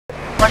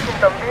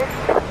Washington Beach.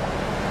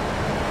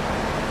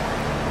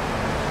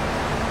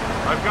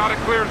 I've got a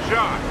clear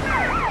shot.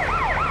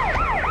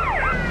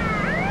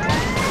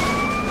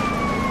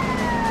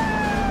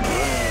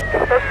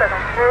 Suspect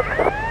on foot.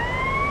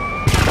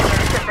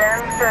 Sedan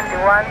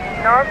 21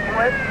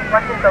 Northwest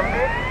Washington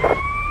Beach.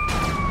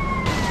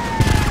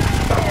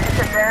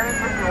 Sedan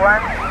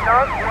 21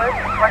 Northwest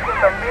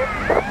Washington Beach.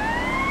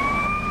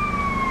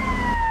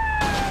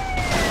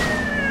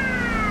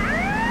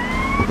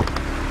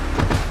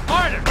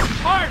 Harder!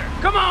 Harder!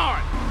 Come on!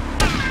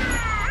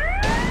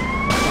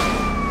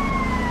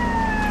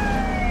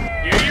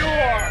 Here you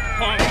are,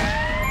 punk!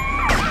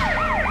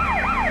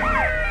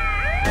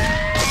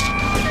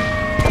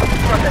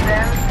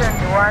 Sedan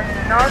 21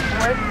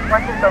 Northwest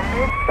Washington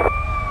Beach.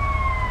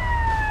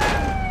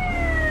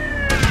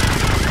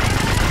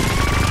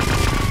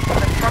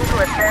 Respond to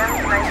Sedan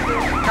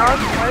 19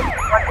 Northwest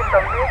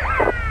Washington Beach.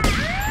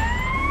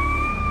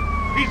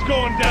 He's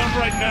going down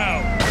right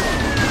now!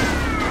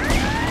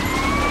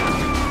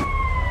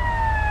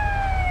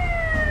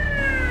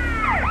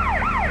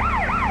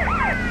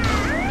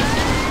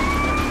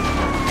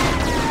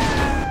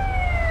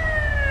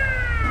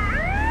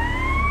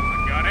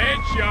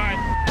 Shot.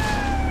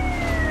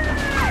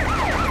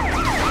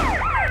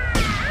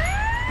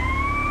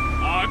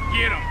 I'll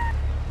get him.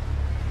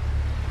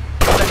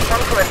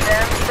 Respond to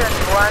Sedan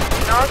 21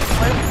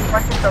 Northwest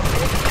Washington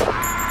Beach.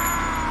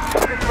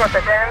 This is for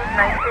Sedan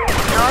 19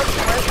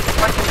 Northwest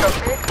Washington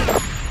Beach.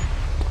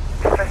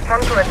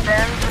 Respond to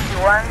Sedan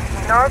 21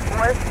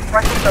 Northwest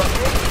Washington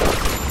Beach.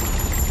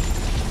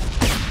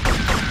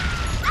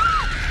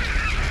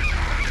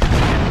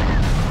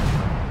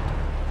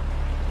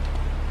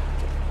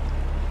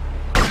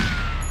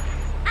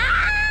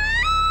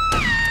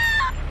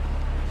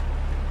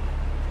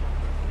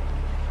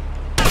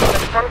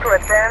 Respond to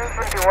Sedan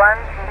 21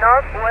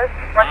 Northwest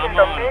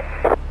Washington Beach.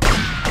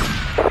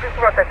 This is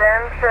for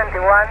Sedan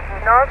 21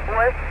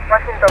 Northwest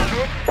Washington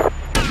Beach.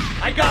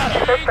 I got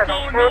him! He ain't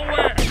going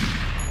nowhere!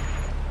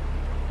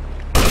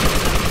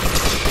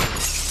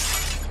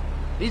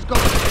 He's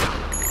going down.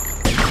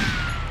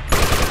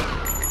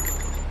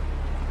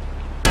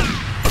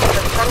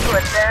 Respond to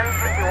Sedan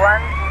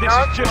 21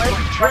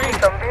 Northwest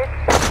Washington Beach.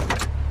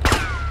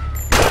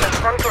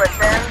 Respond to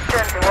Sedan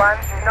 21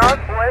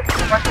 Northwest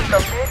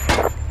Washington Beach.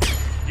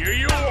 Here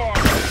you are,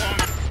 punk!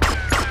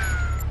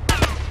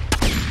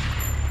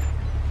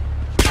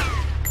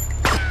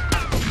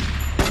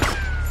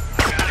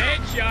 I got a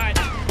headshot!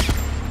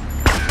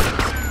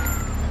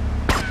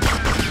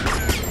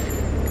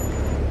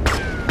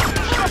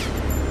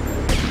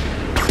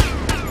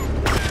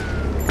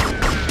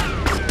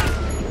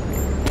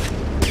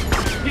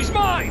 He's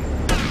mine!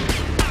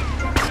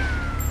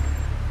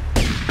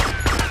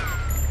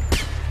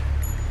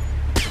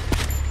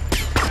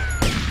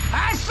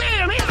 I see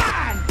him! He's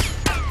mine!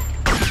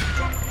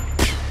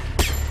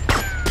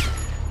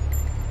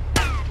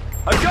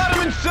 I got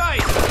him in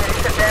sight!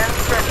 Sedan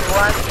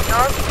 21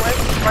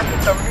 Northwest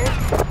Washington Beach.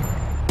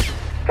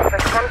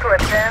 Respond to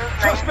Sedan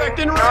 19 Suspect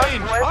in range!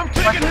 Northwest I'm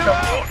taking him Washington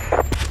out!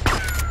 Beach.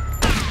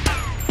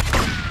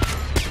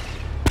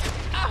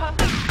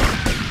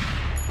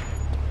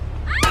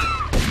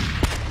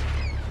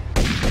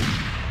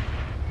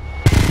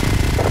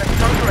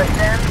 Respond to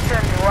Sedan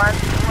 21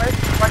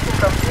 West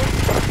Washington Beach.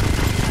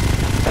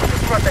 This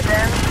is for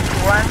Sedan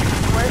 21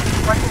 West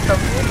Washington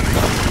Beach.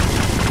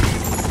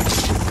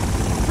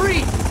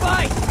 Freeze!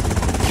 Fight!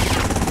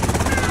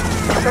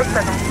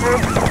 Suspect on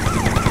foot.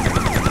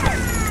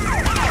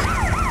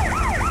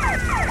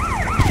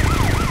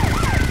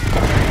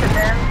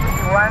 Sedan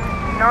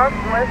 21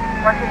 Northwest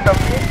Washington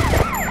Beach.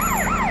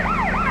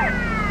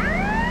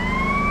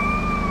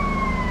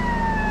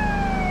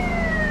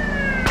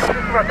 This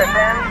is for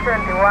Sedan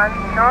 21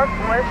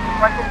 Northwest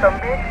Washington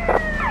Beach.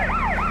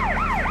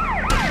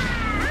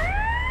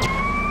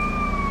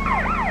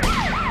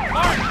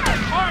 Harder!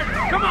 Harder!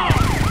 Come on!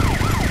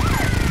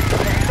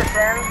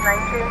 Sedan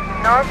 19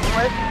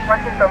 Northwest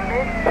Washington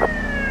Beach.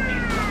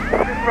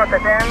 This is for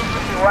Sedan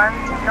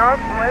 21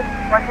 Northwest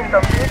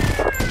Washington Beach.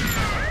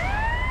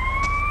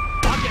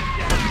 I'll get him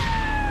down!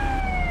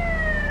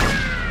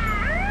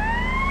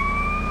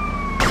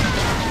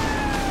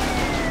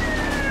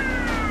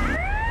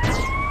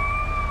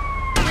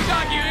 We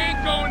got you!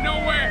 Ain't going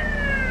nowhere!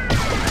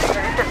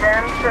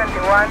 Sedan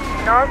 21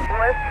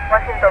 Northwest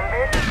Washington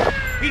Beach.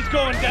 He's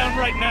going down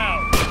right now!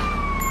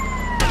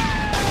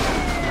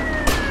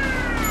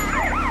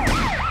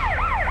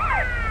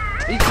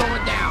 He's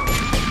going down.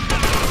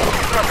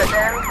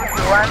 Sedan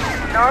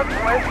 21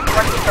 Northwest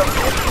Washington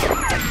Beach.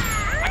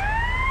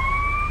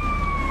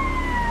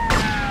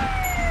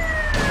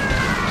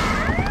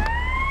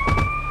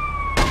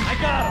 I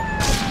got him!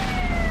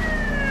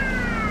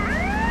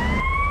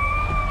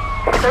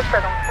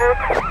 Suspect on foot.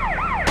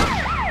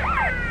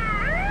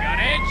 Got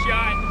a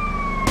headshot!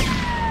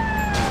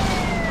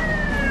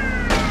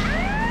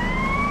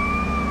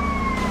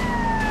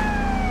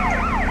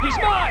 He's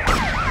mine!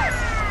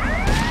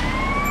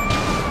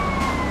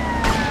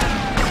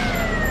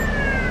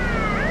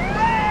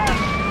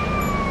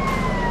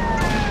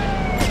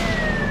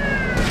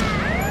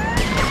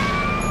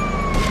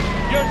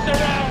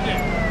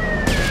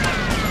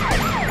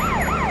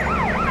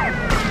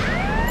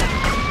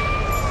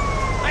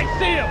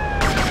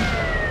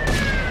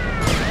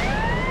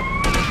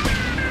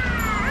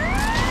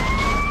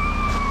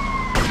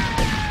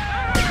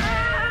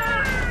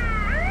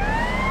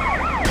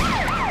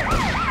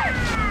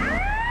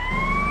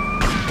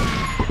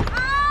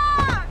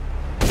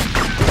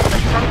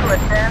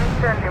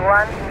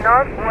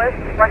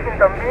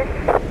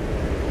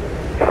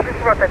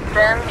 Route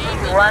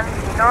 1021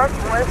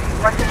 Northwest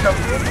Washington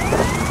Beach.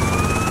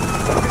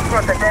 This is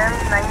Route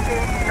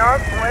 1019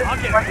 Northwest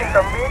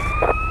Washington Beach.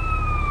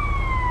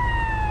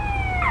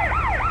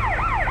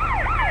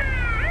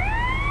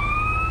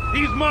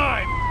 He's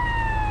mine!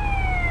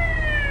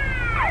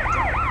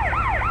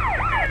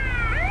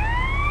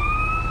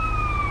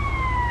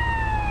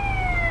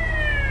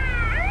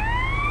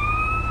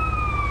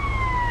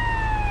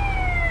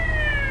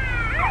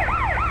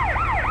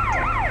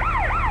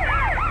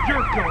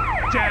 You're going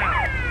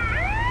down!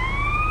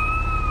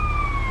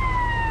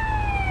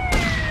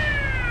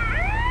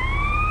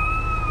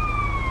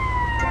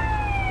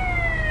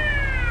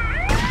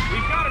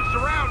 We've got him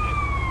surrounded!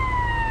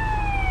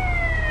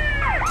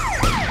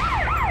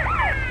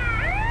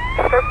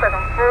 Suspect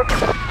on foot.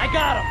 I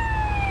got him!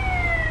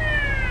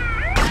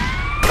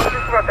 This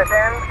is Route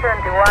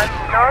 1021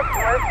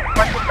 Northwest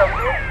Washington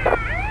Beach.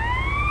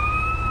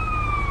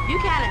 You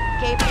can't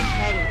escape this,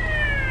 Teddy.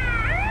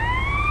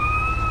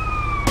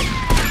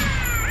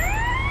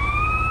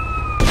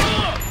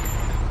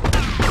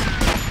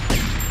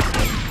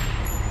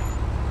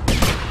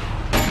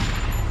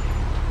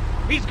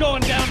 He's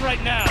going down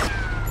right now!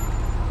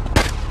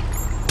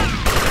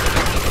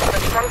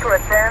 Respond to a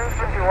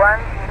 1021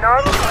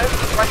 Northwest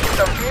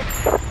Washington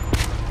Beach.